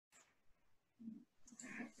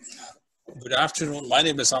Good afternoon. My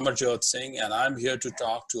name is Amarjot Singh, and I'm here to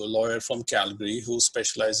talk to a lawyer from Calgary who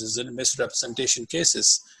specializes in misrepresentation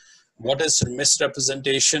cases. What is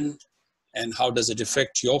misrepresentation, and how does it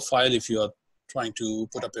affect your file if you are trying to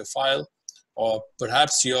put up your file? Or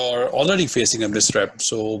perhaps you're already facing a misrep.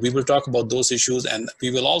 So we will talk about those issues, and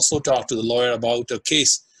we will also talk to the lawyer about a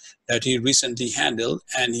case that he recently handled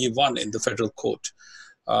and he won in the federal court.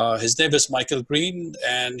 His name is Michael Green,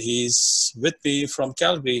 and he's with me from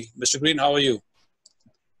Calgary. Mr. Green, how are you?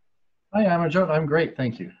 Hi, Amarjot. I'm great,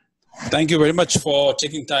 thank you. Thank you very much for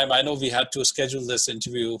taking time. I know we had to schedule this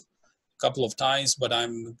interview a couple of times, but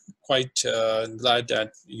I'm quite glad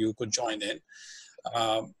that you could join in.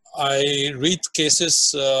 I read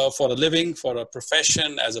cases for a living, for a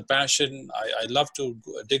profession, as a passion. I love to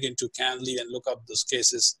dig into Canly and look up those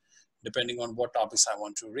cases depending on what topics I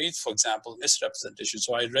want to read. For example, misrepresentation.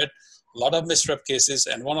 So I read a lot of misrep cases,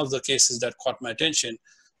 and one of the cases that caught my attention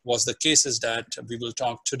was the cases that we will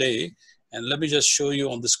talk today. And let me just show you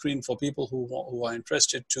on the screen for people who are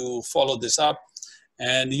interested to follow this up.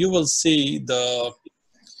 And you will see the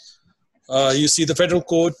federal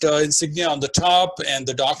court insignia on the top, and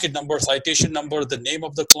the docket number, citation number, the name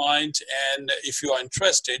of the client. And if you are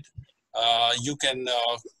interested, you can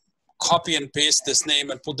copy and paste this name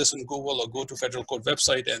and put this in Google, or go to federal court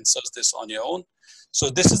website and search this on your own. So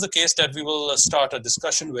this is the case that we will start a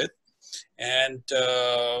discussion with. And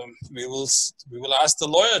we will ask the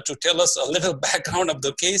lawyer to tell us a little background of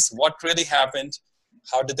the case, what really happened,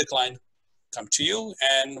 how did the client come to you,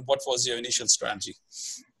 and what was your initial strategy?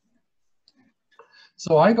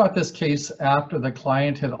 So I got this case after the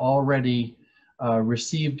client had already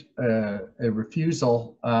received a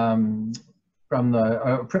refusal from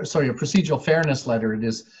a procedural fairness letter. It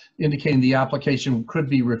is indicating the application could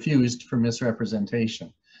be refused for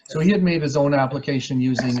misrepresentation. So he had made his own application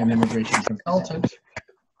using an immigration consultant.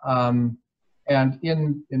 And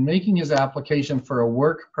in making his application for a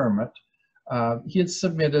work permit, he had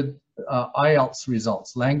submitted IELTS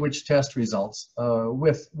results, language test results,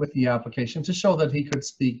 with the application to show that he could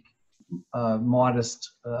speak a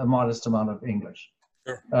modest amount of English.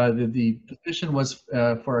 Sure. The position was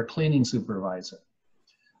for a cleaning supervisor.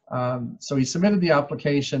 So he submitted the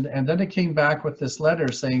application, and then it came back with this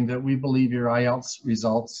letter saying that we believe your IELTS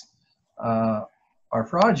results are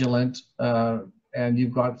fraudulent, and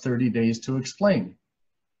you've got 30 days to explain.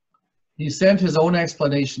 He sent his own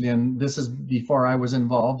explanation in. This is before I was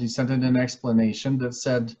involved. He sent in an explanation that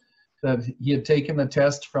said that he had taken the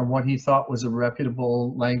test from what he thought was a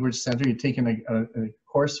reputable language center. He'd taken a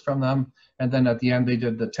course from them, and then at the end they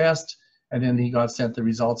did the test, and then he got sent the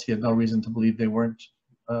results. He had no reason to believe they weren't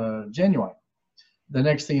genuine. The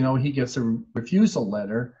next thing you know, he gets a refusal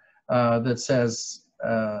letter that says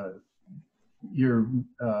you're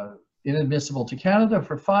inadmissible to Canada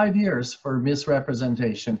for 5 years for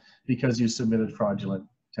misrepresentation because you submitted fraudulent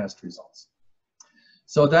test results.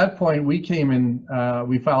 So at that point, we came in,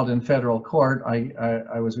 we filed in federal court.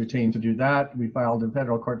 I was retained to do that. We filed in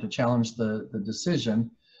federal court to challenge the decision.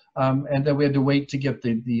 And then we had to wait to get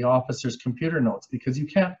the officer's computer notes, because you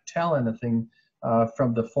can't tell anything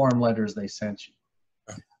from the form letters they sent you,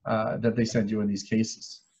 that they send you in these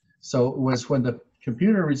cases. So it was when the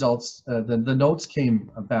computer results, the notes came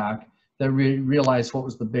back, that we realized what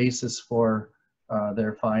was the basis for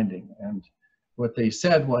their finding. And what they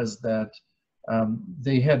said was that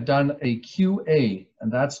they had done a QA,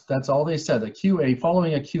 and that's all they said, a QA.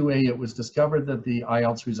 Following a QA, it was discovered that the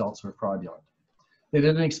IELTS results were fraudulent. They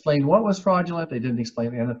didn't explain what was fraudulent. They didn't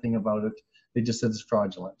explain anything about it. They just said it's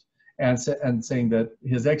fraudulent. And saying that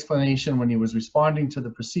his explanation when he was responding to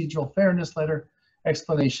the procedural fairness letter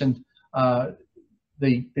explanation,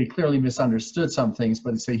 they clearly misunderstood some things,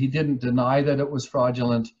 but they say he didn't deny that it was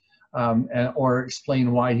fraudulent, or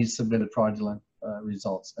explain why he submitted fraudulent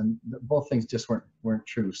results. And both things just weren't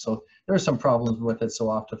true. So there were some problems with it, so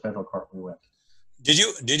off to federal court we went. Did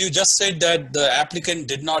you just say that the applicant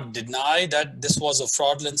did not deny that this was a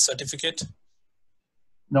fraudulent certificate?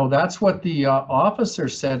 No, that's what the officer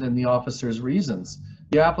said in the officer's reasons.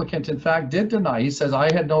 The applicant, in fact, did deny. He says,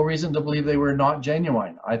 I had no reason to believe they were not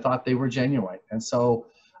genuine. I thought they were genuine. And so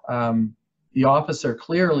the officer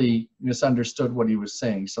clearly misunderstood what he was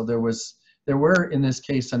saying. So there were, in this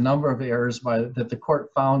case, a number of errors that the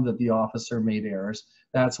court found that the officer made errors.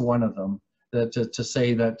 That's one of them, that to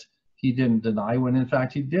say that he didn't deny, when in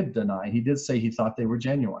fact he did deny. He did say he thought they were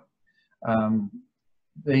genuine.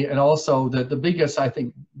 And also the biggest, I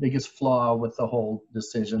think, biggest flaw with the whole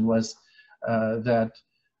decision was that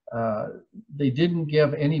they didn't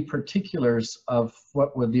give any particulars of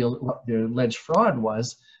what the alleged fraud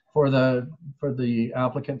was for the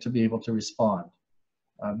applicant to be able to respond.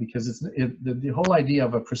 because the whole idea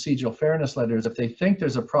of a procedural fairness letter is if they think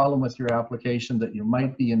there's a problem with your application that you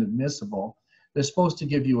might be inadmissible, they're supposed to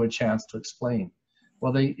give you a chance to explain.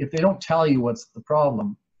 Well, if they don't tell you what's the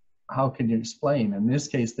problem, how can you explain? In this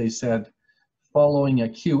case, they said following a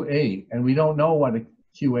QA, and we don't know what a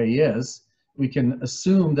QA is. We can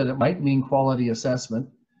assume that it might mean quality assessment,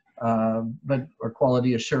 or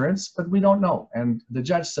quality assurance, but we don't know. And the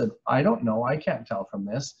judge said, I don't know, I can't tell from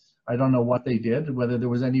this. I don't know what they did, whether there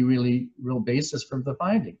was any real basis for the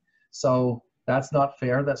finding. So that's not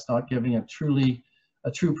fair. That's not giving a true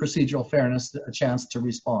procedural fairness a chance to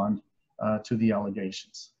respond to the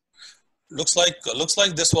allegations. Looks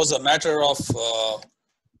like this was a matter of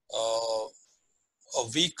a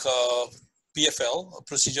weak PFL, a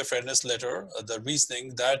procedure fairness letter. The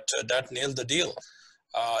reasoning that nailed the deal.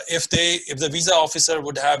 If the visa officer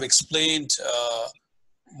would have explained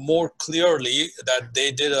more clearly that they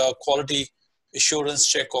did a quality assurance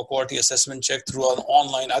check or quality assessment check through an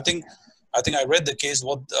online, I think I read the case.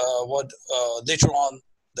 What later on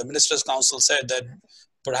the Minister's Council said that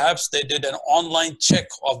perhaps they did an online check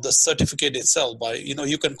of the certificate itself. By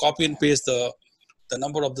you can copy and paste the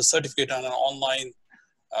number of the certificate on an online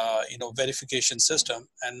verification system,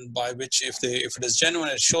 and by which if it is genuine,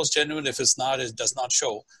 it shows genuine. If it's not, it does not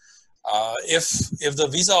show. If the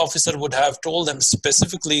visa officer would have told them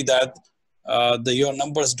specifically that your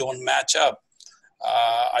numbers don't match up,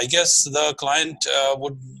 I guess the client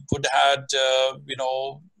would had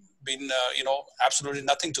been absolutely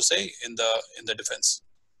nothing to say in the defense.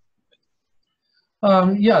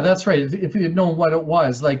 Yeah, that's right. If we had known what it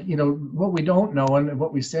was, what we don't know, and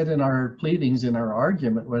what we said in our pleadings, in our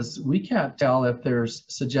argument, was we can't tell if they're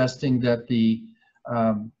suggesting that the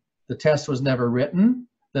test was never written,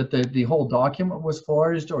 that the whole document was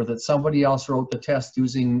forged, or that somebody else wrote the test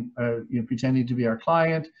using, pretending to be our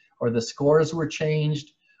client, or the scores were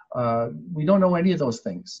changed. We don't know any of those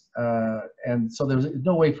things. And so there's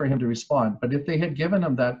no way for him to respond. But if they had given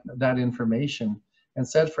him that information and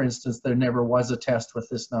said, for instance, there never was a test with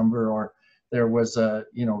this number, or there was the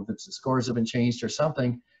scores have been changed or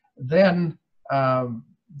something, then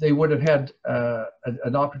they would have had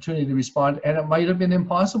an opportunity to respond, and it might have been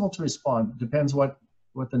impossible to respond. Depends what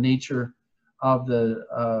the nature of the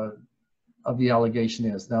allegation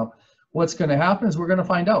is. Now, what's going to happen is we're going to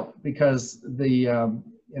find out, because in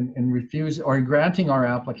granting our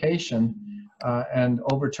application and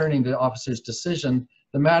overturning the officer's decision,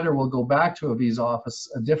 the matter will go back to a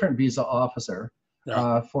different visa officer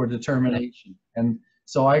for determination. And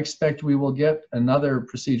so I expect we will get another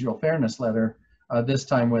procedural fairness letter this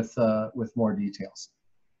time with more details.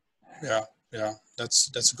 Yeah,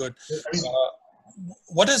 that's good.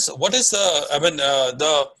 What is the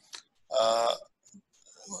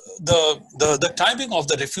timing of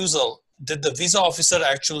the refusal? Did the visa officer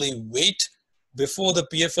actually wait before the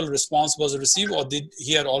PFL response was received, or did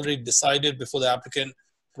he had already decided before the applicant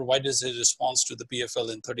provided his response to the PFL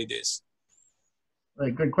in 30 days?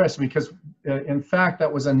 Right, good question, because in fact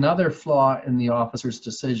that was another flaw in the officer's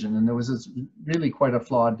decision, and there was really quite a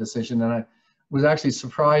flawed decision, and I was actually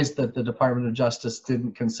surprised that the Department of Justice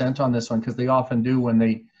didn't consent on this one, because they often do when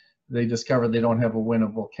they discover they don't have a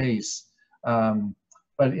winnable case.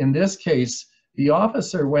 But in this case, the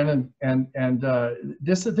officer went and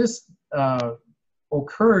this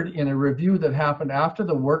occurred in a review that happened after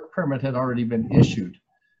the work permit had already been issued.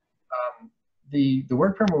 The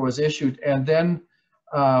work permit was issued, and then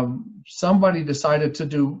somebody decided to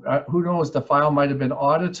do, who knows, the file might have been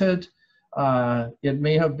audited. It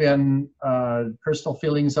may have been personal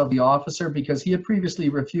feelings of the officer, because he had previously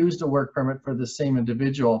refused a work permit for the same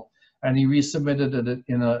individual, and he resubmitted it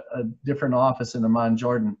in a different office in Amman,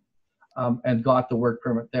 Jordan, and got the work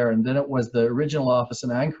permit there. And then it was the original office in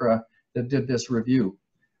Ankara that did this review.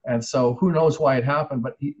 And so who knows why it happened,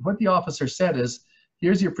 but what the officer said is,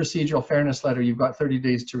 here's your procedural fairness letter, you've got 30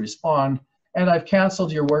 days to respond, and I've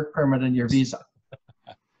canceled your work permit and your visa.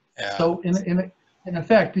 Yeah. So in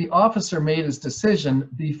effect, the officer made his decision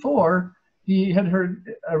before he had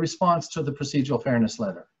heard a response to the procedural fairness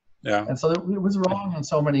letter. Yeah. And so it was wrong on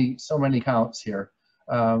so many counts here.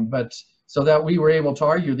 But so that we were able to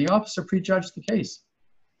argue, the officer prejudged the case.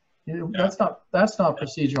 That's not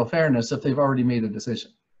procedural fairness if they've already made a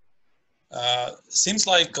decision. Seems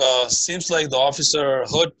like the officer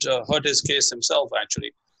hurt his case himself,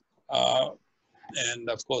 actually, and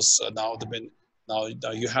of course now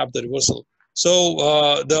you have the reversal. So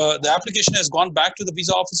the application has gone back to the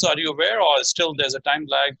visa officer. Are you aware, or still there's a time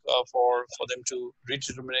lag for them to reach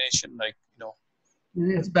determination?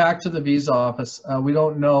 It's back to the visa office. We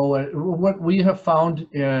don't know. What we have found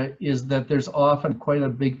is that there's often quite a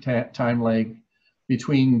big time lag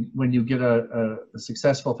between when you get a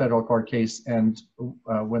successful federal court case and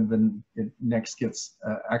when it next gets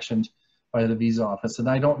actioned by the visa office. And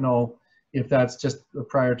I don't know if that's just a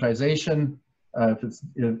prioritization,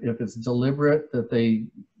 if it's deliberate that they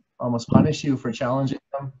almost punish you for challenging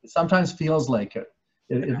them. It sometimes feels like it.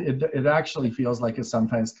 It actually feels like it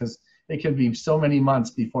sometimes, because it can be so many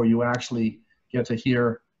months before you actually get to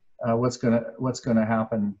hear what's gonna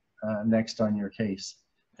happen next on your case.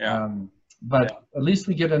 Yeah. But at least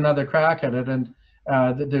we get another crack at it, and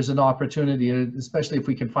there's an opportunity, especially if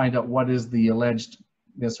we can find out what is the alleged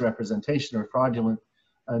misrepresentation or fraudulent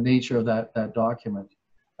nature of that document.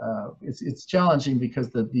 It's challenging because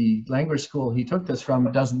the language school he took this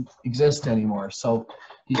from doesn't exist anymore, so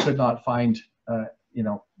he could not find you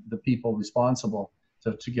know, the people responsible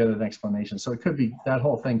to get an explanation. So it could be, that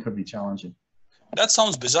whole thing could be challenging. That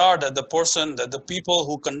sounds bizarre, that the people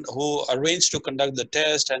who arranged to conduct the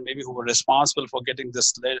test and maybe who were responsible for getting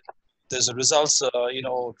this results you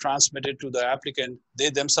know, transmitted to the applicant, they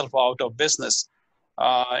themselves are out of business.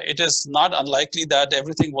 It is not unlikely that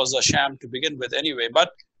everything was a sham to begin with anyway,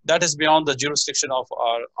 but that is beyond the jurisdiction of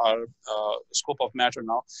our scope of matter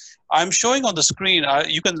now. I'm showing on the screen,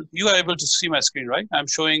 you are able to see my screen, right? I'm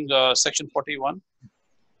showing section 41.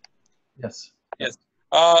 Yes. Yes.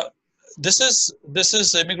 This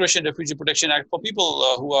is Immigration Refugee Protection Act. For people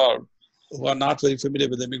who are not very familiar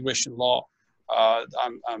with immigration law,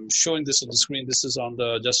 I'm showing this on the screen. This is on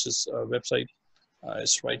the Justice website.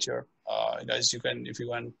 It's right here. Guys, you can, if you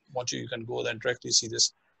want to, you can go there and directly see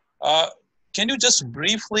this. Can you just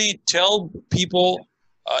briefly tell people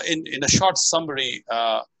in a short summary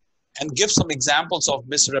and give some examples of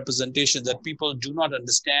misrepresentation that people do not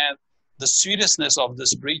understand the seriousness of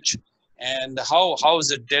this breach? And how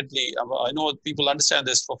is it deadly? I know people understand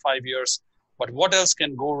this for 5 years, but what else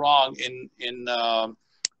can go wrong in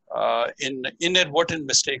inadvertent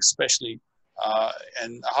mistakes, especially,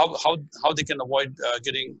 and how they can avoid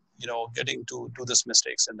getting to do these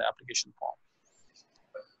mistakes in the application form?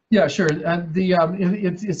 Yeah, sure. And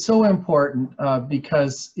it's so important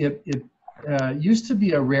because it used to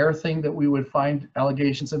be a rare thing that we would find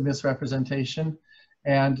allegations of misrepresentation.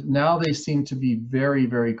 And now they seem to be very,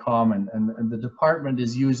 very common, and the department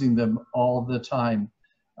is using them all the time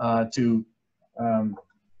to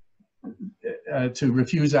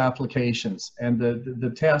refuse applications. And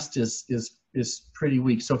the test is pretty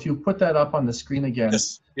weak. So if you put that up on the screen again,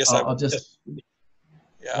 yes, I'll just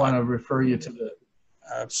want to refer you to the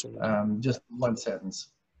absolutely just one sentence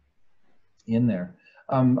in there.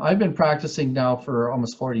 I've been practicing now for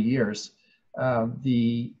almost 40 years.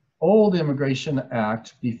 The old Immigration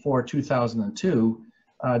Act before 2002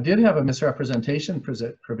 did have a misrepresentation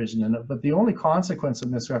provision in it, but the only consequence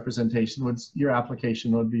of misrepresentation was your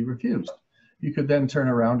application would be refused. You could then turn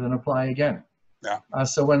around and apply again. Yeah.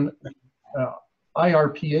 So when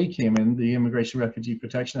IRPA came in, the Immigration Refugee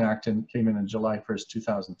Protection Act, and came in July 1st,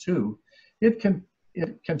 2002, it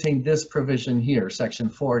contained this provision here, section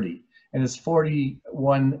 40, and it's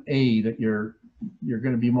 41A that you're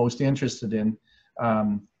going to be most interested in.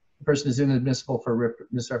 The person is inadmissible for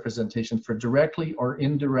misrepresentation for directly or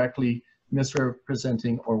indirectly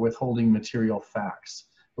misrepresenting or withholding material facts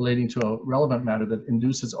relating to a relevant matter that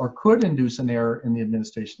induces or could induce an error in the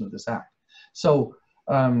administration of this act. So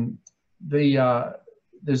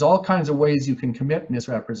there's all kinds of ways you can commit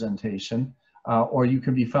misrepresentation, or you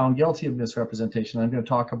can be found guilty of misrepresentation. I'm going to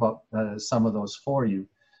talk about some of those for you.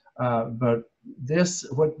 But this,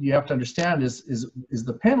 what you have to understand is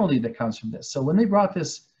the penalty that comes from this. So when they brought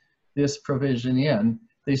this provision in,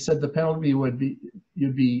 they said the penalty would be,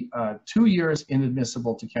 you'd be 2 years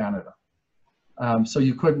inadmissible to Canada. So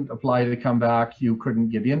you couldn't apply to come back, you couldn't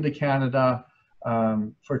get into Canada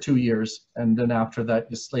for 2 years, and then after that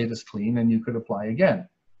your slate is clean and you could apply again.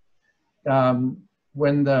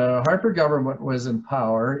 When the Harper government was in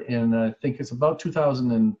power in, I think it's about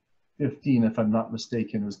 2015, if I'm not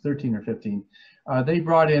mistaken, it was 13 or 15, they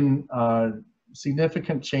brought in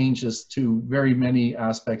significant changes to very many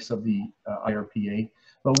aspects of the IRPA,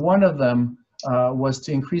 but one of them was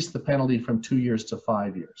to increase the penalty from 2 years to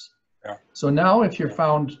 5 years. Yeah. So now if you're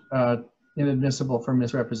found inadmissible for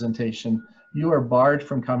misrepresentation, you are barred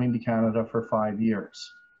from coming to Canada for 5 years.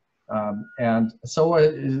 And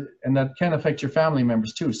that can affect your family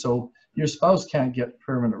members too. So your spouse can't get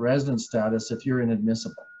permanent resident status if you're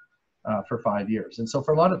inadmissible for 5 years. And so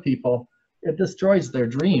for a lot of people, it destroys their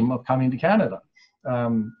dream of coming to Canada.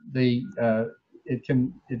 It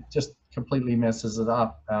just completely messes it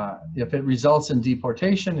up. If it results in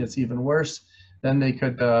deportation, it's even worse. Then they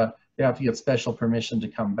have to get special permission to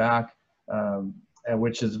come back,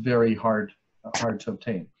 which is very hard to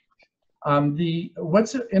obtain.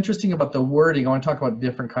 What's interesting about the wording, I want to talk about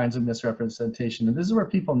different kinds of misrepresentation, and this is where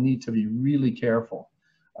people need to be really careful,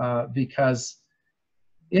 because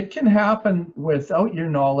it can happen without your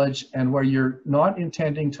knowledge and where you're not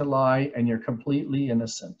intending to lie and you're completely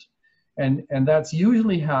innocent. And that's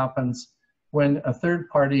usually happens when a third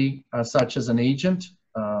party, such as an agent,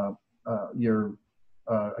 a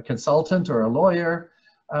consultant or a lawyer,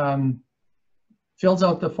 fills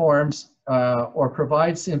out the forms or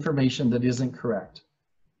provides information that isn't correct.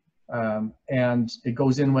 And it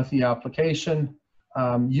goes in with the application.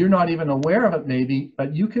 You're not even aware of it maybe,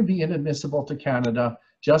 but you can be inadmissible to Canada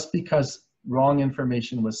just because wrong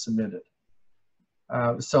information was submitted.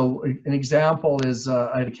 So an example is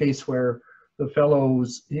I had a case where the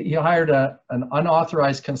fellows, he hired an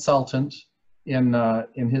unauthorized consultant in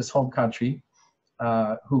his home country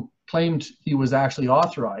who claimed he was actually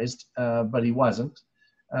authorized, but he wasn't.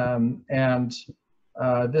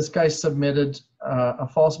 This guy submitted a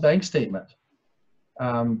false bank statement.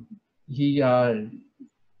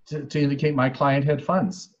 To indicate my client had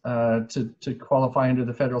funds to qualify under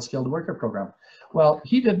the federal skilled worker program. Well,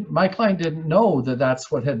 my client didn't know that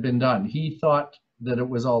that's what had been done. He thought that it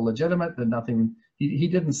was all legitimate, that nothing, he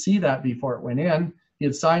didn't see that before it went in. He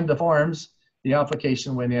had signed the forms, the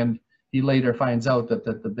application went in. He later finds out that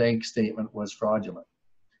the bank statement was fraudulent.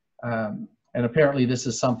 And apparently this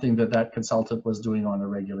is something that consultant was doing on a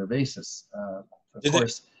regular basis. Did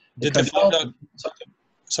they find out,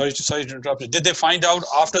 sorry to interrupt you. Did they find out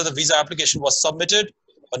after the visa application was submitted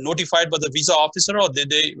or notified by the visa officer, or did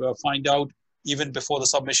they find out even before the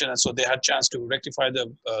submission, and so they had chance to rectify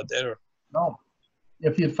the error? No.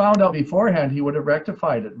 If he had found out beforehand, he would have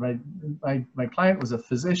rectified it. My client was a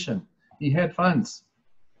physician. He had funds,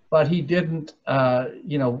 but he didn't,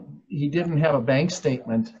 he didn't have a bank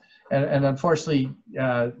statement. And unfortunately,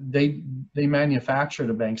 they manufactured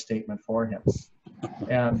a bank statement for him.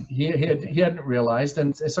 And he hadn't realized,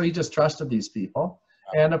 and so he just trusted these people.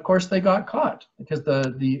 And of course, they got caught because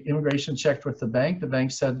the immigration checked with the bank. The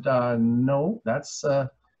bank said, "No, that's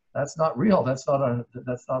not real. That's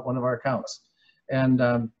not one of our accounts."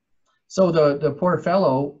 And so the poor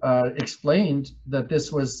fellow explained that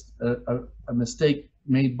this was a mistake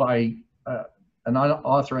made by an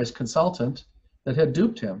unauthorized consultant that had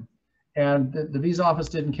duped him, and the visa office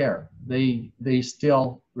didn't care. They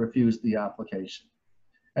still refused the application.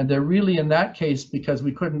 And they're really, in that case, because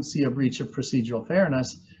we couldn't see a breach of procedural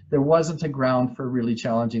fairness, there wasn't a ground for really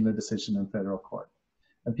challenging the decision in federal court.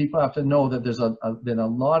 And people have to know that there's been a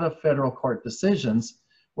lot of federal court decisions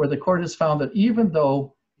where the court has found that even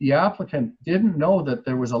though the applicant didn't know that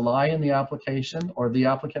there was a lie in the application, or the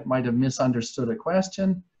applicant might have misunderstood a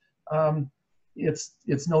question,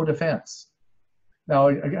 it's no defense. Now,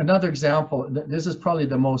 another example, this is probably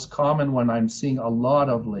the most common one I'm seeing a lot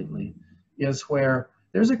of lately, is where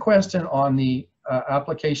there's a question on the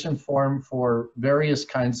application form for various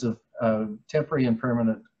kinds of temporary and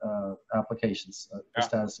permanent applications for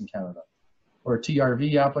status in Canada, or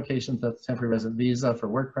TRV applications, that's temporary resident visa, for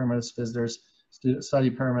work permits, visitors, study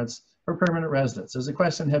permits, for permanent residents. There's a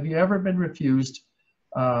question: have you ever been refused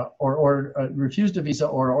refused a visa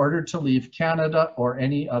or ordered to leave Canada or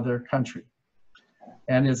any other country?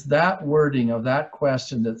 And it's that wording of that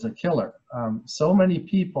question that's a killer. So many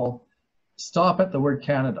people stop at the word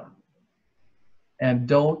Canada and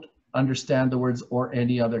don't understand the words "or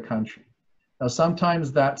any other country." Now,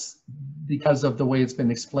 sometimes that's because of the way it's been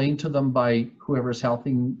explained to them by whoever's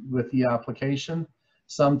helping with the application.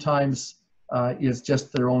 Sometimes it's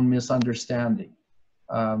just their own misunderstanding.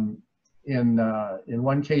 In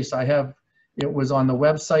one case it was on the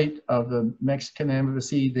website of the Mexican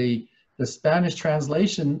embassy. The Spanish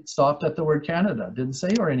translation stopped at the word Canada, didn't say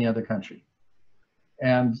 "or any other country."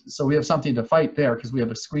 And so we have something to fight there because we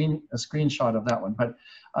have a screenshot of that one. But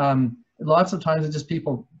lots of times it's just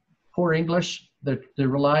people, poor English, they're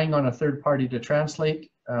relying on a third party to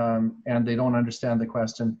translate, and they don't understand the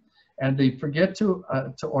question. And they forget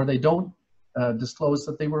or they don't disclose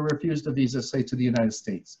that they were refused a visa, say, to the United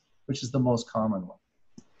States, which is the most common one.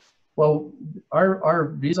 Well, our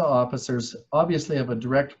visa officers obviously have a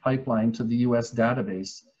direct pipeline to the US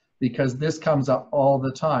database, because this comes up all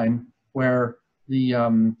the time where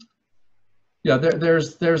there's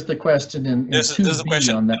the question in there's a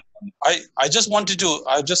question on that. I just wanted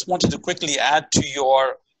to quickly add to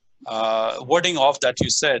your wording of that. You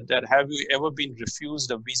said that, have you ever been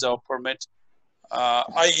refused a visa or permit?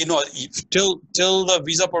 Till the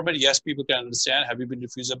visa permit, yes, people can understand. Have you been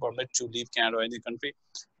refused a permit to leave Canada or any country?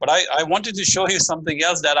 But I wanted to show you something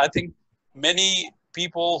else that I think many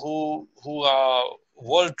people who are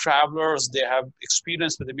world travelers, they have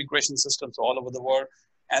experience with immigration systems all over the world,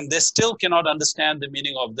 and they still cannot understand the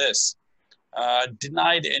meaning of this.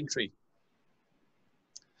 Denied entry.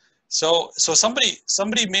 So somebody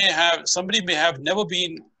may have never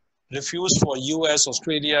been refused for US,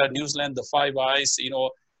 Australia, New Zealand, the Five Eyes,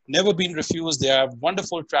 never been refused. They have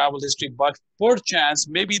wonderful travel history, but perchance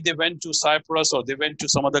maybe they went to Cyprus or they went to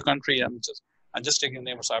some other country. I'm just taking the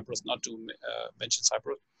name of Cyprus, not to mention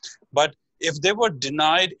Cyprus. But if they were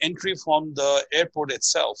denied entry from the airport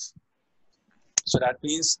itself, so that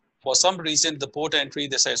means for some reason the port entry,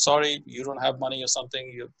 they say, sorry, you don't have money or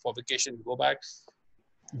something, for vacation, go back.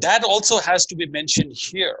 That also has to be mentioned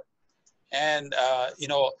here. And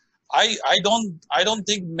I don't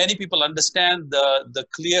think many people understand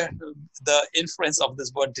the inference of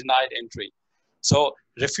this word denied entry. So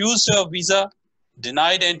refused a visa,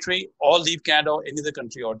 denied entry, or leave Canada or any other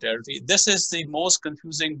country or territory. This is the most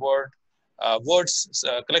confusing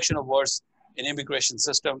collection of words in immigration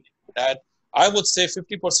system that I would say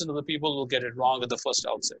 50% of the people will get it wrong at the first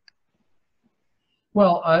outset.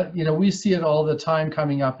 Well, we see it all the time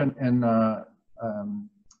coming up in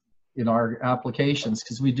our applications,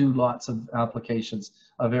 because we do lots of applications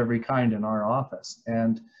of every kind in our office.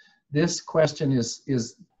 And this question is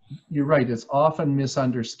you're right, it's often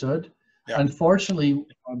misunderstood. Yeah. Unfortunately,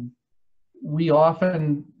 we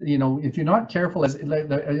often, if you're not careful as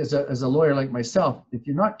a lawyer like myself, if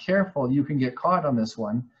you're not careful, you can get caught on this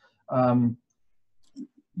one.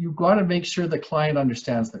 You've got to make sure the client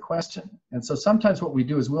understands the question. And so sometimes what we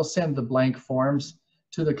do is we'll send the blank forms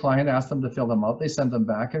to the client, ask them to fill them out, they send them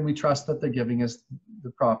back, and we trust that they're giving us the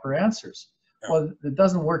proper answers. Yeah. Well, it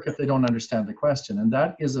doesn't work if they don't understand the question, and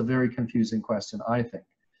that is a very confusing question, I think.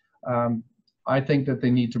 I think that they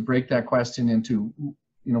need to break that question into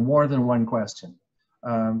more than one question,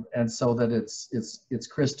 and so that it's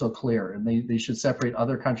crystal clear, and they should separate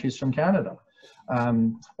other countries from Canada.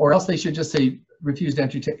 Or else they should just say refused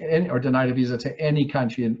entry to any, or denied a visa to any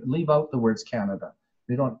country, and leave out the words Canada.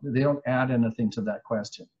 They don't add anything to that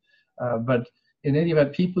question. But in any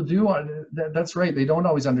event, people do, that's right, they don't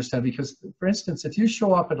always understand, because, for instance, if you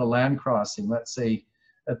show up at a land crossing, let's say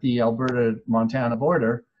at the Alberta-Montana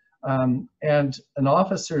border, and an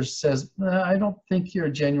officer says, I don't think you're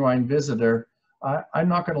a genuine visitor, I'm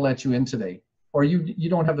not going to let you in today, or you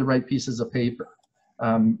don't have the right pieces of paper.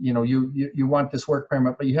 You want this work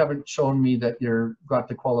permit, but you haven't shown me that you've got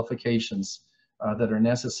the qualifications that are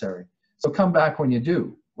necessary. So come back when you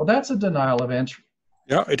do. Well, that's a denial of entry.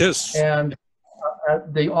 Yeah, it is. And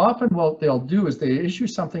they often, what they'll do is they issue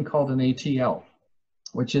something called an ATL,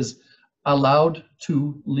 which is allowed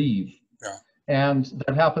to leave. Yeah. And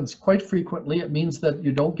that happens quite frequently. It means that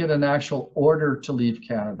you don't get an actual order to leave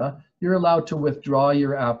Canada. You're allowed to withdraw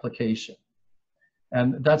your application.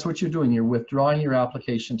 And that's what you're doing. You're withdrawing your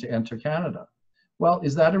application to enter Canada. Well,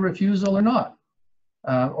 is that a refusal or not?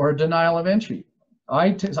 Or a denial of entry?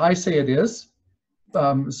 I say it is.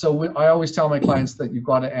 I always tell my clients that you've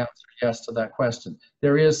got to answer yes to that question.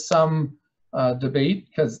 There is some debate,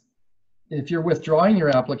 because if you're withdrawing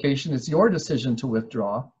your application, it's your decision to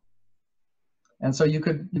withdraw. And so you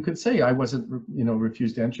could say, I wasn't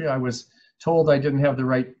refused entry. I was told I didn't have the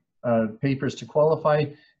right papers to qualify,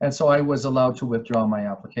 and so I was allowed to withdraw my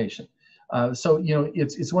application. It's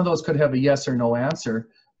one of those, could have a yes or no answer,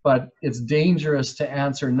 but it's dangerous to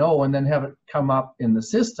answer no and then have it come up in the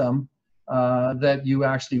system that you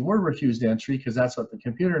actually were refused entry, because that's what the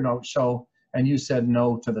computer notes show, and you said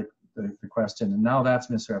no to the question, and now that's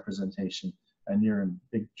misrepresentation, and you're in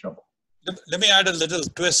big trouble. Let me add a little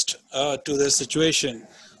twist to this situation.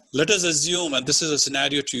 Let us assume, and this is a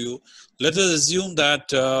scenario to you, let us assume that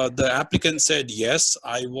the applicant said, yes,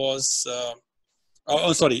 I was,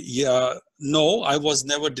 no, I was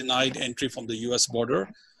never denied entry from the US border.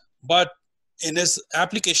 But in his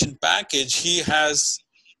application package, he has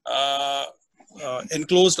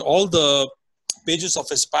enclosed all the pages of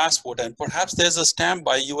his passport, and perhaps there's a stamp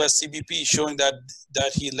by US CBP showing that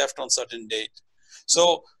he left on certain date.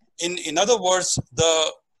 So in other words,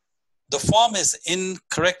 the form is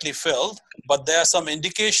incorrectly filled, but there are some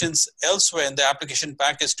indications elsewhere in the application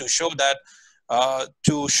package to show that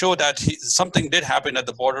something did happen at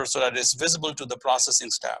the border, so that it's visible to the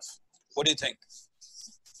processing staff. What do you think?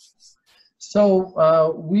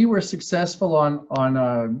 So we were successful on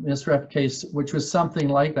a misrep case, which was something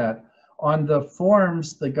like that. On the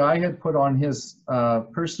forms, the guy had put on his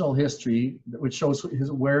personal history, which shows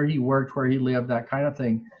where he worked, where he lived, that kind of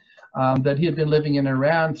thing, that he had been living in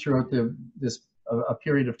Iran throughout a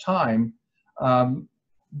period of time.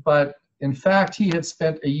 But in fact, he had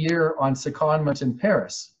spent a year on secondment in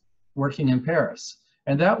Paris, working in Paris.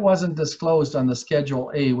 And that wasn't disclosed on the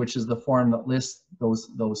Schedule A, which is the form that lists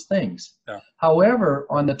those things. Yeah. However,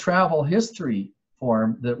 on the travel history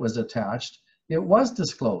form that was attached, it was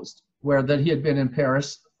disclosed where that he had been in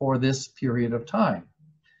Paris for this period of time.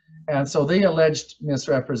 And so they alleged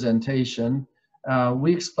misrepresentation.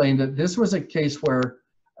 We explained that this was a case where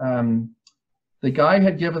the guy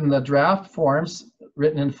had given the draft forms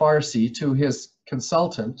written in Farsi to his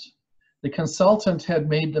consultant. The consultant had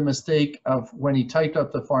made the mistake of, when he typed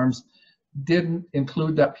up the forms, didn't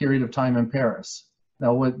include that period of time in Paris.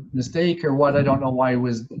 Now, what mistake or what, I don't know why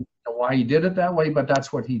he did it that way, but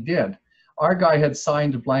that's what he did. Our guy had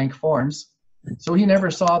signed blank forms, so he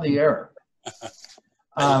never saw the error.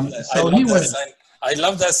 I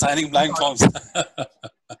love that signing blank forms.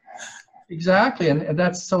 Exactly, and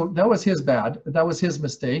that was his bad. That was his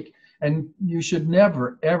mistake. And you should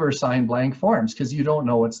never, ever sign blank forms because you don't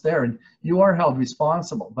know what's there, and you are held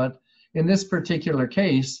responsible. But in this particular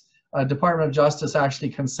case, Department of Justice actually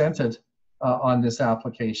consented on this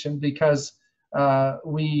application because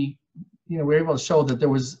we were able to show that there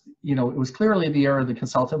was, it was clearly the error of the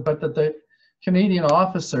consultant, but that the Canadian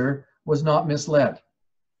officer was not misled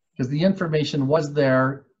because the information was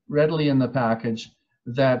there readily in the package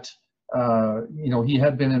that, he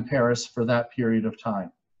had been in Paris for that period of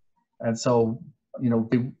time. And so,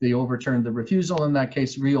 they overturned the refusal in that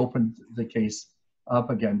case, reopened the case up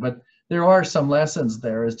again. But there are some lessons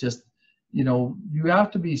there. It's just, you have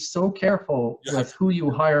to be so careful with who you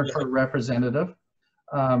hire for a representative,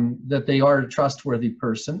 that they are a trustworthy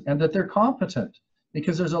person and that they're competent.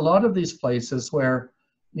 Because there's a lot of these places where,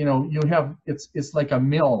 you have, it's like a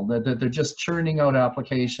mill that they're just churning out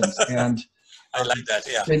applications. And I like that,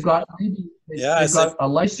 yeah. They've got a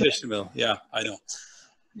license. Mill. Yeah, I know.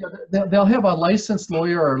 Yeah, they'll have a licensed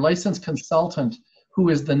lawyer or licensed consultant who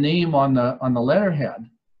is the name on the letterhead,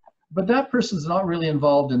 but that person's not really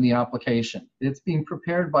involved in the application. It's being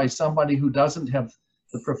prepared by somebody who doesn't have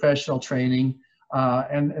the professional training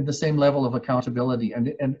and the same level of accountability,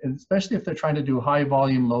 and especially if they're trying to do high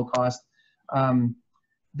volume, low cost,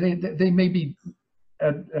 they may be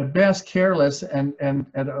at best careless, and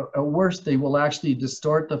at worst they will actually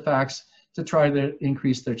distort the facts to try to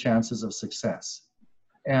increase their chances of success.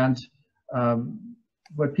 And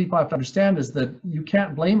what people have to understand is that you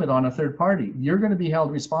can't blame it on a third party. You're going to be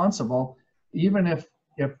held responsible, even if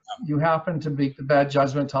you happen to make the bad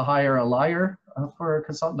judgment to hire a liar for a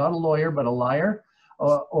consultant, not a lawyer, but a liar,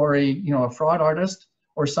 or a fraud artist,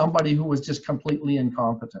 or somebody who was just completely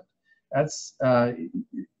incompetent. That's or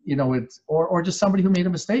just somebody who made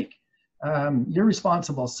a mistake. You're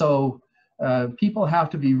responsible. So people have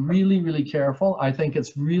to be really, really careful. I think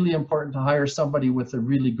it's really important to hire somebody with a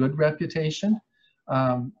really good reputation,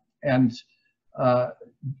 and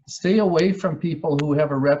stay away from people who have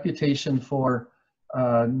a reputation for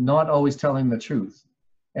not always telling the truth.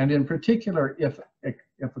 And in particular, if a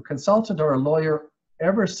consultant or a lawyer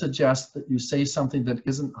ever suggests that you say something that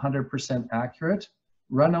isn't 100% accurate,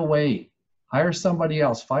 run away. Hire somebody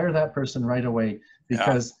else. Fire that person right away,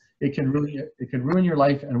 because it can ruin your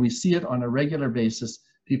life, and we see it on a regular basis.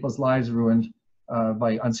 People's lives ruined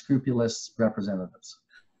by unscrupulous representatives.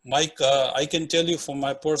 Mike, I can tell you from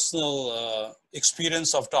my personal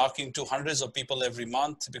experience of talking to hundreds of people every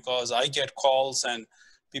month, because I get calls and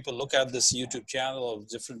people look at this YouTube channel of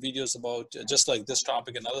different videos about just like this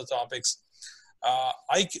topic and other topics.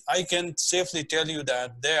 I can safely tell you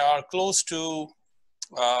that there are close to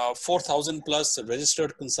 4,000 plus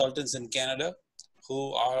registered consultants in Canada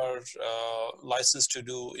who are licensed to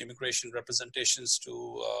do immigration representations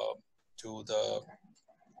to the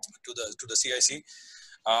CIC.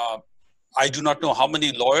 I do not know how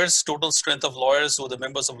many lawyers, total strength of lawyers who are the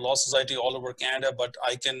members of Law Society all over Canada, but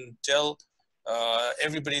I can tell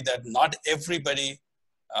everybody that not everybody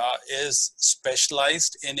is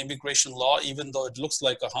specialized in immigration law, even though it looks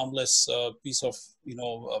like a harmless piece of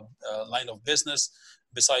line of business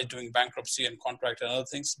besides doing bankruptcy and contract and other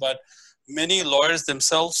things. But many lawyers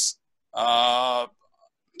themselves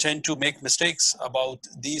tend to make mistakes about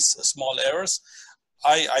these small errors.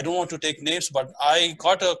 I don't want to take names, but I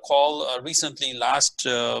got a call recently, last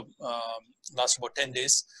about 10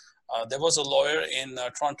 days. There was a lawyer in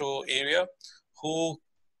Toronto area who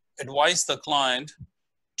advised the client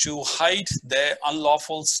to hide their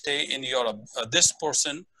unlawful stay in Europe. This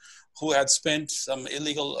person who had spent some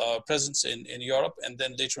illegal presence in Europe, and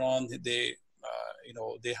then later on they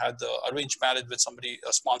had the arranged marriage with somebody,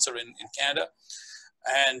 a sponsor in Canada.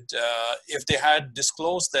 And if they had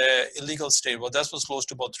disclosed their illegal stay, well, that was close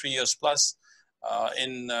to about 3 years plus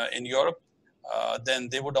in Europe, then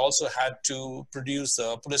they would also had to produce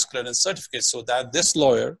a police clearance certificate, so that this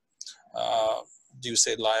lawyer do you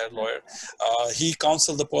say lawyer? He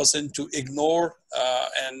counseled the person to ignore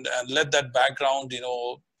and let that background,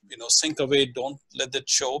 sink away. Don't let that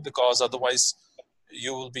show, because otherwise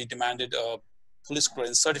you will be demanded a police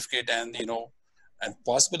clearance certificate, and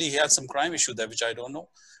possibly he had some crime issue there, which I don't know.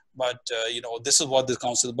 But this is what the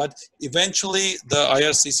counsel. But eventually, the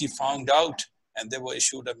IRCC found out, and they were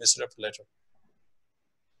issued a misrep letter.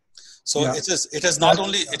 So Yeah. it is not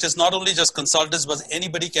only just consultants, but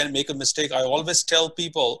anybody can make a mistake. I always tell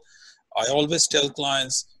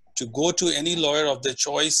clients to go to any lawyer of their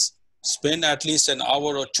choice, spend at least an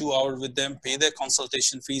hour or 2 hours with them, pay their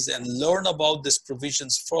consultation fees, and learn about these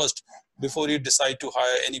provisions first before you decide to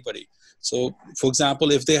hire anybody. So, for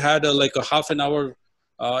example, if they had a half an hour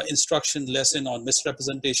instruction lesson on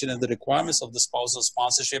misrepresentation and the requirements of the spousal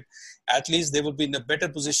sponsorship, at least they will be in a better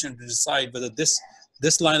position to decide whether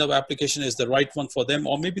this line of application is the right one for them,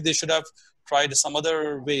 or maybe they should have tried some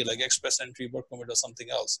other way, like express entry, work permit, or something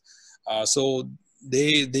else. So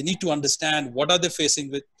they need to understand what are they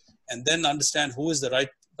facing with, and then understand who is the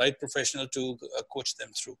right professional to coach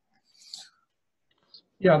them through.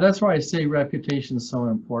 Yeah, that's why I say reputation is so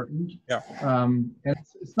important. Yeah. And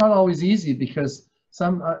it's not always easy, because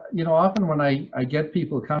often when I get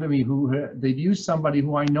people come to me who they've used somebody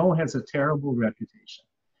who I know has a terrible reputation.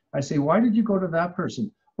 I say, why did you go to that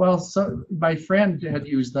person? Well, so my friend had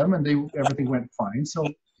used them and everything went fine. So,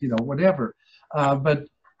 whatever. But,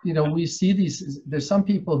 we see there's some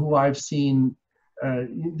people who I've seen,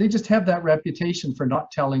 they just have that reputation for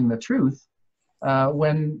not telling the truth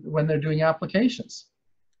when they're doing applications.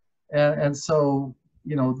 And so,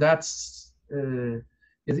 that's,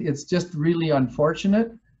 it's just really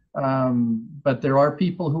unfortunate. But there are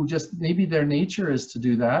people who just, maybe their nature is to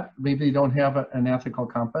do that. Maybe they don't have an ethical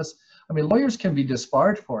compass. I mean, lawyers can be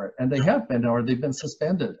disbarred for it, and they have been, or they've been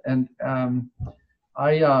suspended. And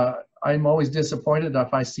I'm always disappointed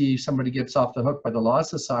if I see somebody gets off the hook by the Law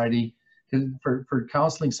Society for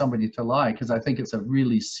counseling somebody to lie, because I think it's a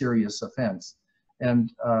really serious offense.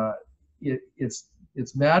 And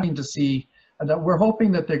it's maddening to see. And that we're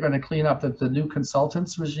hoping that they're going to clean up, that the new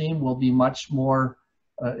consultants regime will be much more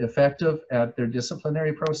effective at their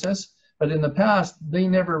disciplinary process. But in the past, they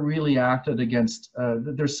never really acted against,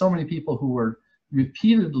 there's so many people who were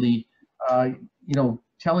repeatedly,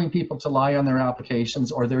 telling people to lie on their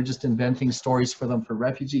applications, or they're just inventing stories for them for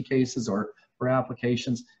refugee cases or for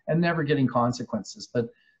applications, and never getting consequences. But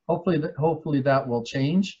hopefully that will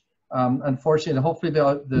change. Unfortunately, hopefully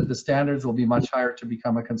the standards will be much higher to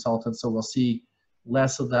become a consultant, so we'll see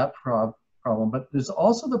less of that problem. But there's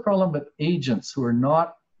also the problem with agents who they're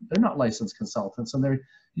not licensed consultants, and they're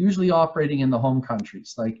usually operating in the home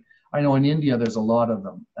countries. Like, I know in India there's a lot of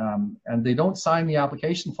them, and they don't sign the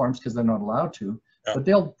application forms because they're not allowed to, but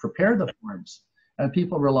they'll prepare the forms, and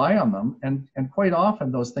people rely on them, and quite often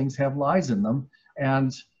those things have lies in them,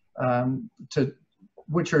 and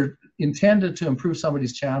which are intended to improve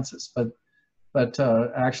somebody's chances, but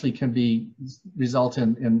actually can result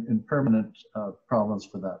in permanent problems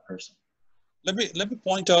for that person. Let me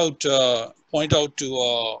point out to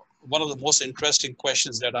one of the most interesting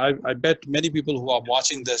questions that I bet many people who are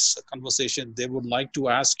watching this conversation, they would like to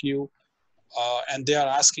ask you, and they are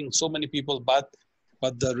asking so many people, but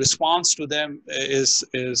the response to them is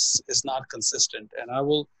not consistent. And I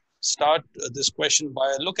will start this question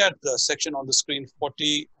by look at the section on the screen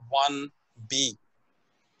 41B.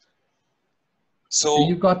 So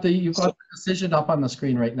you've got the decision up on the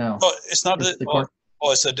screen right now. Oh, it's not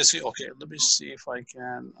it's a decision. Okay, let me see if I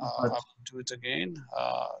can do it again.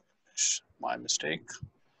 My mistake.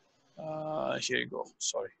 Here you go.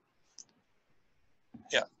 Sorry.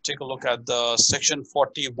 Yeah, take a look at the section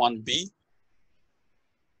 41B.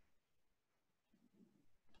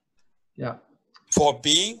 Yeah. For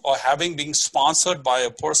being or having been sponsored by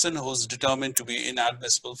a person who's determined to be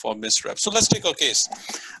inadmissible for misrep. So let's take a case.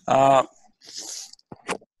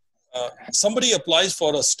 Somebody applies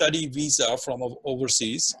for a study visa from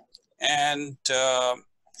overseas, and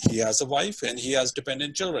he has a wife and he has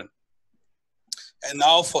dependent children. And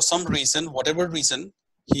now for some reason, whatever reason,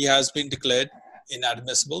 he has been declared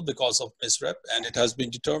inadmissible because of misrep, and it has been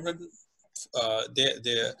determined,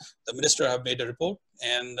 the minister have made a report,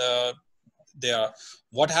 and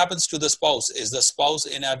what happens to the spouse? Is the spouse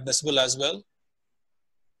inadmissible as well?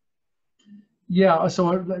 Yeah,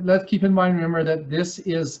 so let's keep in mind, remember that this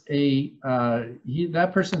is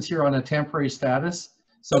that person's here on a temporary status,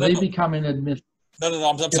 so they become inadmissible. No,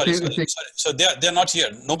 I'm sorry. So they're not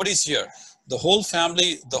here. Nobody's here. The whole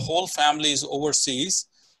family is overseas.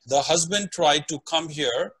 The husband tried to come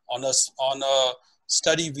here on a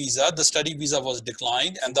study visa. The study visa was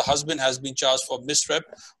declined, and the husband has been charged for misrep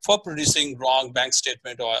for producing wrong bank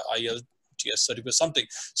statement or IELTS certificate, something.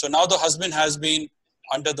 So now the husband has been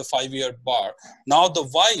under the 5-year bar. Now the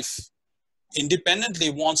wife independently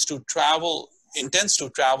intends to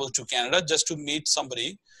travel to Canada just to meet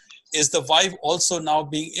somebody. Is the wife also now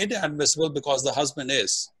being inadmissible because the husband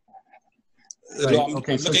is? Right.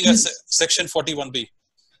 I'm So looking at section 41B.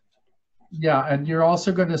 Yeah, and you're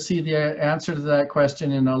also going to see the answer to that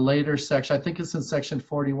question in a later section. I think it's in section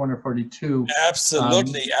 41 or 42.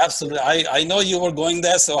 Absolutely, absolutely. I know you were going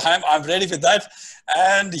there, so I'm ready for that.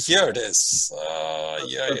 And here it is.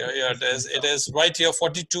 Here it is. It is right here.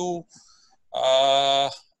 42.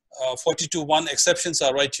 42.1 exceptions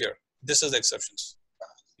are right here. This is the exceptions.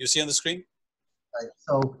 You see on the screen? Right.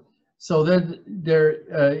 So then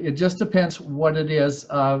it just depends what it is.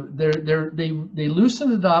 They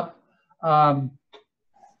loosen it up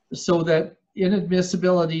so that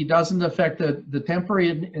inadmissibility doesn't affect the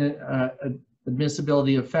temporary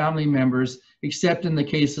admissibility of family members, except in the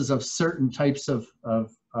cases of certain types of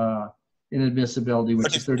inadmissibility,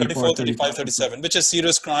 which is 34, 35, 37, which is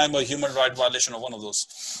serious crime or human right violation, or one of those.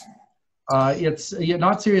 It's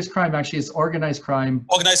not serious crime, actually. It's organized crime.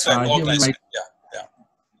 Organized crime, organized crime.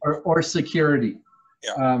 Yeah. Or security.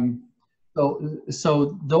 Yeah.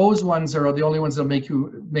 So those ones are the only ones that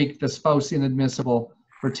make the spouse inadmissible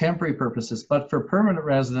for temporary purposes. But for permanent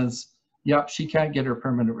residence, yeah, she can't get her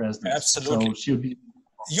permanent residence. Absolutely. So she'll be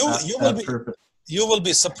you will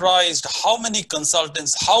be surprised how many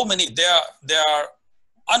consultants, there are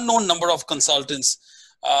unknown number of consultants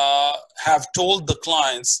have told the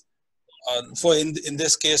clients, for in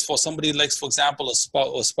this case, for somebody like, for example, a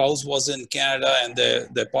spouse was in Canada and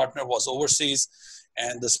their partner was overseas,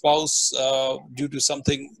 and the spouse, due to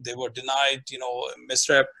something, they were denied,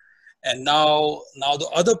 misrep, and now the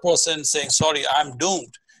other person saying, sorry, I'm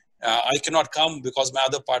doomed. I cannot come because my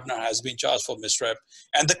other partner has been charged for misrep.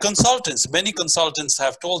 And the consultants, many consultants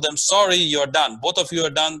have told them, sorry, you're done. Both of you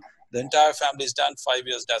are done. The entire family is done. 5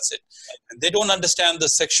 years, that's it. And they don't understand the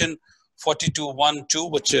section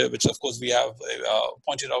 42.1.2, which of course we have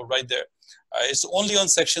pointed out right there. It's only on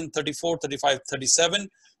section 34, 35, 37.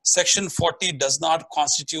 Section 40 does not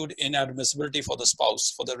constitute inadmissibility for the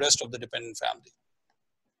spouse, for the rest of the dependent family.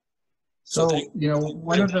 So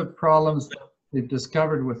one of the problems that they've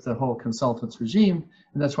discovered with the whole consultants regime,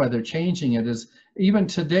 and that's why they're changing it, is even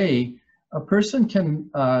today, a person can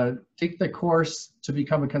take the course to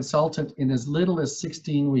become a consultant in as little as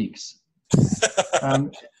 16 weeks. I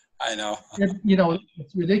know.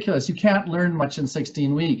 It's ridiculous. You can't learn much in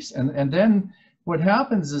 16 weeks. And then what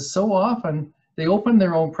happens is so often they open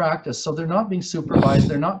their own practice. So they're not being supervised.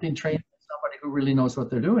 They're not being trained by somebody who really knows what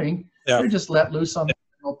they're doing. Yeah. They're just let loose on the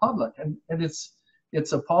general public. And it's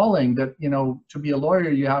appalling that, to be a lawyer,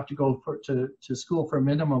 you have to go to school for a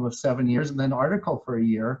minimum of 7 years and then article for a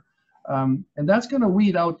year. And that's going to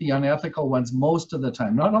weed out the unethical ones most of the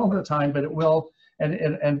time. Not all the time, but it will.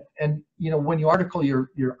 And when you article,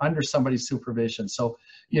 you're under somebody's supervision. So,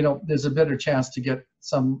 there's a better chance to get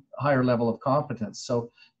some higher level of competence.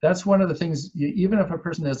 So that's one of the things, even if a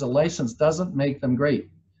person has a license, doesn't make them great.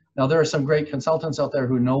 Now, there are some great consultants out there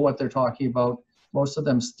who know what they're talking about. Most of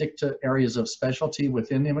them stick to areas of specialty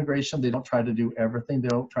within immigration. They don't try to do everything. They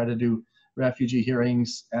don't try to do refugee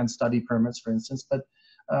hearings and study permits, for instance. But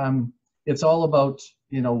it's all about,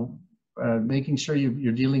 making sure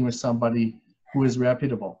you're dealing with somebody who is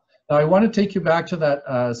reputable. Now, I want to take you back to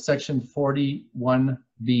that section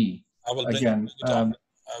 41B. I will bring it on.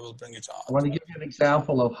 I will bring it on. I want to give you an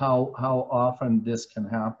example of how often this can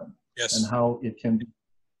happen. Yes. And how it can be.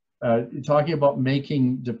 Talking about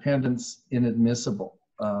making dependents inadmissible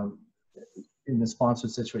in the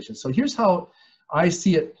sponsored situation. So here's how I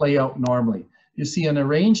see it play out normally. You see an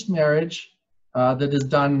arranged marriage that is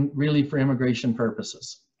done really for immigration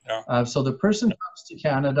purposes. Yeah. So the person comes to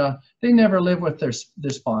Canada, they never live with their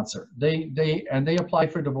sponsor. They apply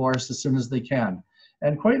for divorce as soon as they can.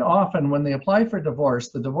 And quite often when they apply for divorce,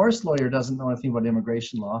 the divorce lawyer doesn't know anything about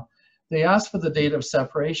immigration law. They ask for the date of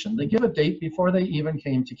separation. They give a date before they even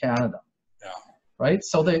came to Canada. Yeah. Right?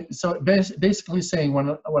 So basically saying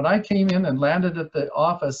when I came in and landed at the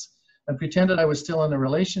office and pretended I was still in a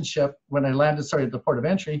relationship when I landed, at the port of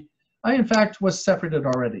entry, I in fact was separated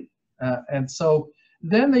already. And so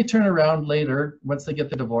then they turn around later, once they get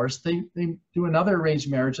the divorce, they do another arranged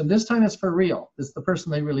marriage, and this time it's for real. It's the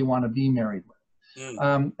person they really want to be married with.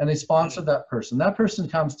 And they sponsor that person. That person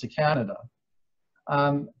comes to Canada.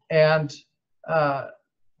 And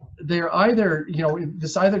they're either,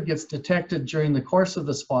 this either gets detected during the course of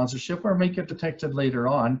the sponsorship or may get detected later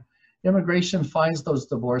on. Immigration finds those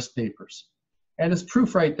divorce papers. And it's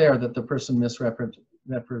proof right there that the person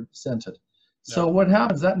misrepresented. So Yeah. what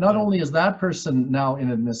happens, that not only is that person now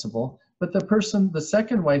inadmissible, but the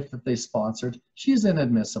second wife that they sponsored, she's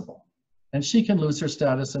inadmissible. And she can lose her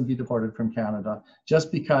status and be deported from Canada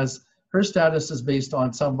just because her status is based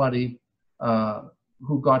on somebody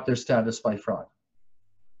who got their status by fraud.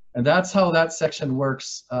 And that's how that section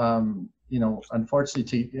works. You know,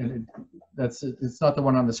 unfortunately, it's not the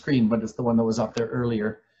one on the screen, but it's the one that was up there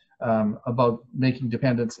earlier about making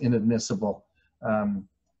dependents inadmissible,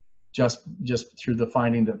 just through the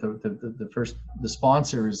finding that the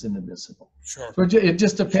sponsor is inadmissible. Sure. So it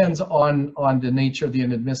just depends on the nature of the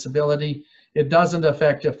inadmissibility. It doesn't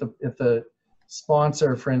affect if the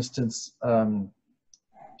sponsor, for instance,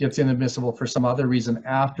 gets inadmissible for some other reason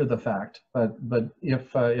after the fact. But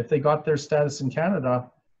if they got their status in Canada,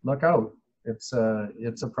 look out. It's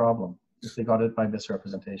a problem if they got it by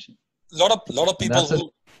misrepresentation. Lot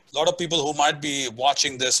of people who might be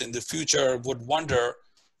watching this in the future would wonder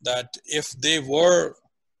that if they were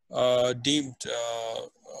deemed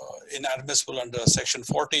inadmissible under Section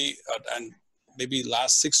 40 and maybe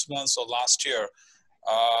last 6 months or last year,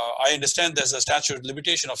 I understand there's a statute of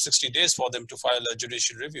limitation of 60 days for them to file a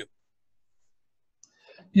judicial review.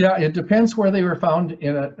 Yeah, it depends where they were found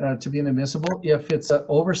to be inadmissible. If it's an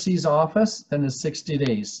overseas office, then it's 60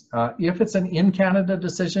 days. If it's an in-Canada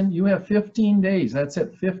decision, you have 15 days. That's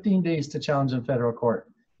it, 15 days to challenge in federal court.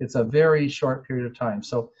 It's a very short period of time.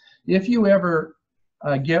 So if you ever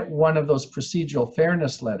get one of those procedural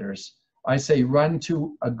fairness letters, I say run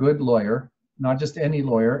to a good lawyer, not just any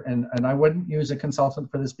lawyer. And I wouldn't use a consultant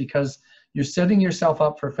for this because you're setting yourself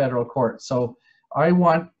up for federal court. So I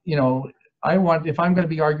want, if I'm going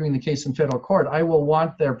to be arguing the case in federal court, I will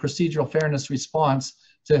want their procedural fairness response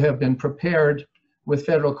to have been prepared with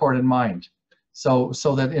federal court in mind. So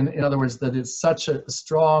that, in other words, that it's such a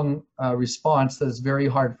strong response that it's very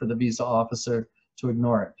hard for the visa officer to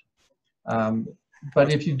ignore it.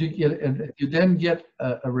 But if you then get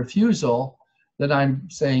a refusal, then I'm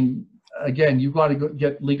saying, again, you've got to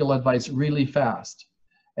get legal advice really fast.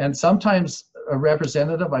 And sometimes a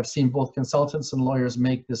representative, I've seen both consultants and lawyers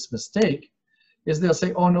make this mistake, is they'll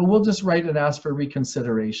say, oh no, we'll just write and ask for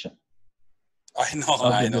reconsideration. I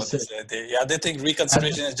know. They think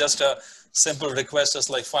reconsideration is just a simple request, just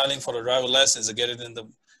like filing for a driver license to get it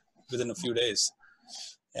within a few days.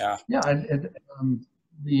 Yeah.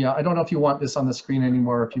 Yeah, I don't know if you want this on the screen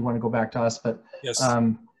anymore, if you want to go back to us, but yes.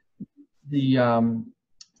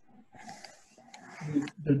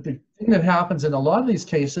 The thing that happens in a lot of these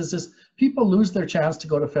cases is people lose their chance to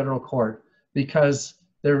go to federal court because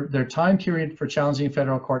their time period for challenging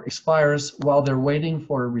federal court expires while they're waiting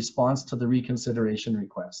for a response to the reconsideration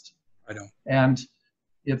request. I know. And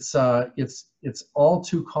it's all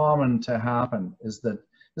too common to happen, is that,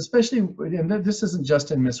 especially, and this isn't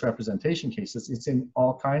just in misrepresentation cases, it's in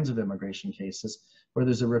all kinds of immigration cases where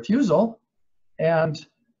there's a refusal and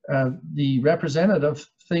the representative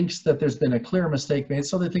thinks that there's been a clear mistake made,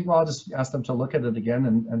 so they think, well, I'll just ask them to look at it again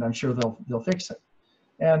and I'm sure they'll fix it.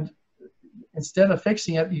 And instead of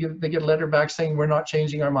fixing it, they get a letter back saying, we're not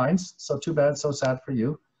changing our minds, so too bad, so sad for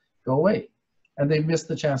you, go away. And they missed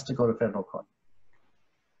the chance to go to federal court.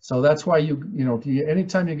 So that's why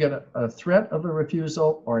anytime you get a threat of a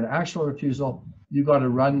refusal or an actual refusal, you got to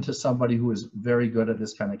run to somebody who is very good at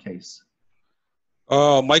this kind of case.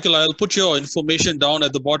 Michael, I'll put your information down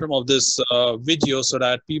at the bottom of this video so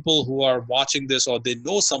that people who are watching this or they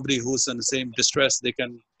know somebody who's in the same distress, they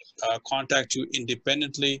can contact you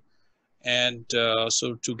independently and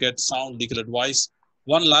so to get sound legal advice.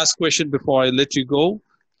 One last question before I let you go.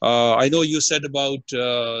 I know you said about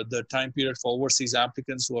the time period for overseas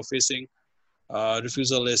applicants who are facing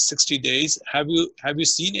refusal is 60 days. Have you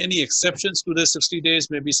seen any exceptions to the 60 days?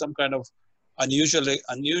 Maybe some kind of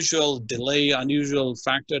unusual delay, unusual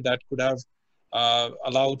factor that could have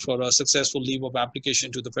allowed for a successful leave of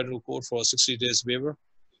application to the federal court for a 60 days waiver?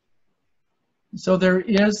 So there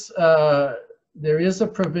is a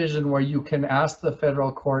provision where you can ask the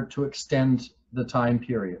federal court to extend the time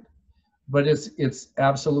period, but it's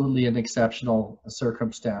absolutely an exceptional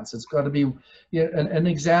circumstance. It's got to be, an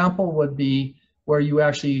example would be where you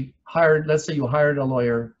actually hired, let's say you hired a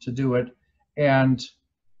lawyer to do it, and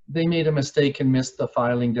they made a mistake and missed the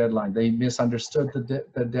filing deadline. They misunderstood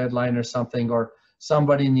the deadline or something, or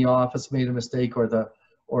somebody in the office made a mistake, or the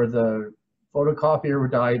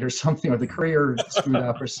photocopier died or something, or the courier screwed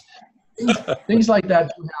up, or things like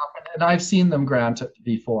that do happen. And I've seen them granted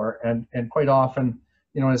before, and quite often,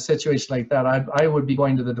 in a situation like that, I would be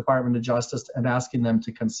going to the Department of Justice and asking them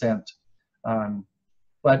to consent.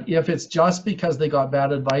 But if it's just because they got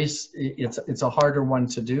bad advice, it's a harder one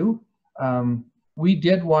to do. We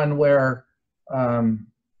did one where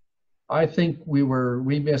I think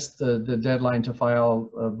we missed the deadline to file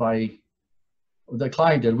by, the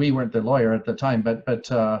client did, we weren't the lawyer at the time, but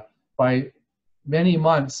by many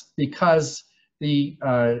months, because they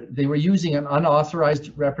were using an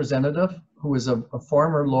unauthorized representative who was a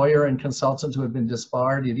former lawyer and consultant who had been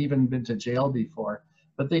disbarred. He'd even been to jail before,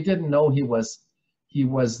 but they didn't know he was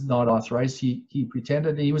not authorized. He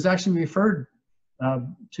pretended. He was actually referred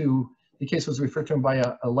the case was referred to him by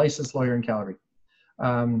a licensed lawyer in Calgary.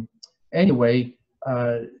 Anyway,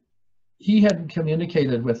 he hadn't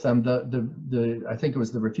communicated with them I think it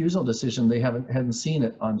was the refusal decision. They hadn't seen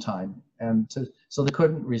it on time, and so they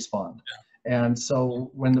couldn't respond. And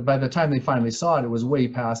so by the time they finally saw it, it was way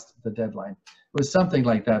past the deadline. It was something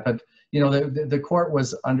like that. But you know, the court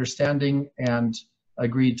was understanding and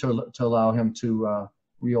agreed to allow him to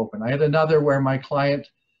reopen. I had another where my client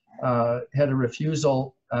had a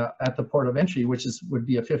refusal at the port of entry, which would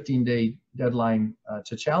be a 15-day deadline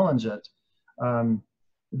to challenge it.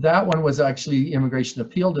 That one was actually Immigration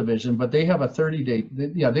Appeal Division, but they have a 30-day.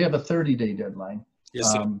 They have a 30-day deadline.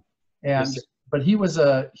 Yes, sir. Yes, sir. But he was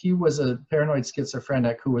a paranoid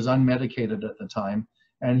schizophrenic who was unmedicated at the time,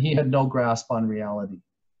 and he had no grasp on reality.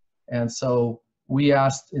 And so we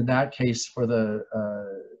asked in that case for the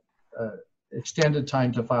extended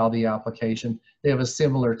time to file the application. They have a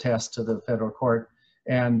similar test to the federal court,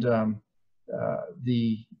 and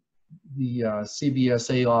the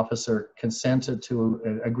CBSA officer consented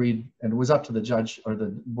to, agreed, and it was up to the judge or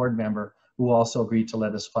the board member who also agreed to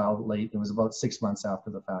let us file late. It was about 6 months after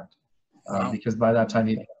the fact. Because by that time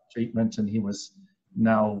he had treatment and he was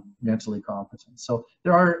now mentally competent. So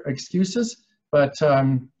there are excuses, but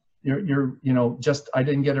you know, just I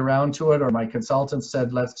didn't get around to it, or my consultant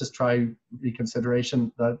said let's just try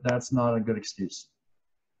reconsideration. That's not a good excuse.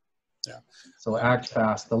 Yeah. So act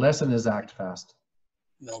fast. The lesson is act fast.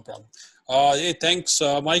 No problem. Hey, thanks,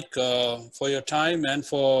 Mike, for your time, and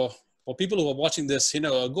for people who are watching this. You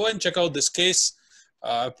know, go and check out this case.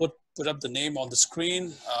 Put up the name on the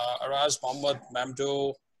screen, Araz Mohammed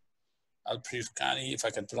Mamdo Al-Prifkani, if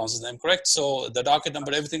I can pronounce his name correct. So the docket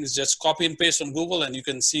number, everything is just copy and paste on Google, and you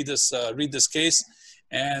can see this, read this case.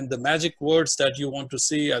 And the magic words that you want to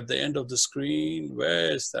see at the end of the screen,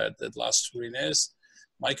 where is that? That last screen is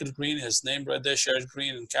Michael Green, his name right there, Sherrod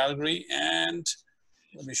Green in Calgary. And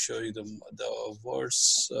let me show you the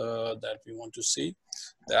words that we want to see.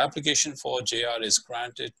 The application for JR is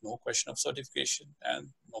granted, no question of certification and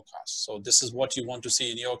no cost. So this is what you want to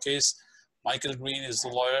see in your case. Michael Green is the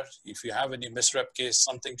lawyer. If you have any misrep case,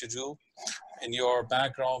 something to do in your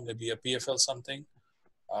background, maybe a PFL something,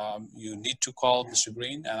 you need to call Mr.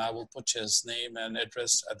 Green, and I will put his name and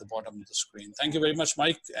address at the bottom of the screen. Thank you very much,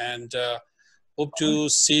 Mike, and hope to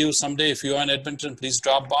see you someday. If you are in Edmonton, please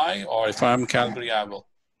drop by, or if I'm in Calgary, I will.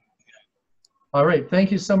 All right,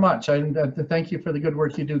 thank you so much. Thank you for the good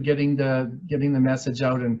work you do getting the message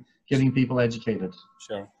out and getting people educated.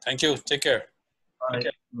 Sure. Thank you. Take care. All right.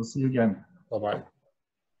 We'll see you again. Bye-bye.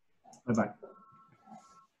 Bye-bye.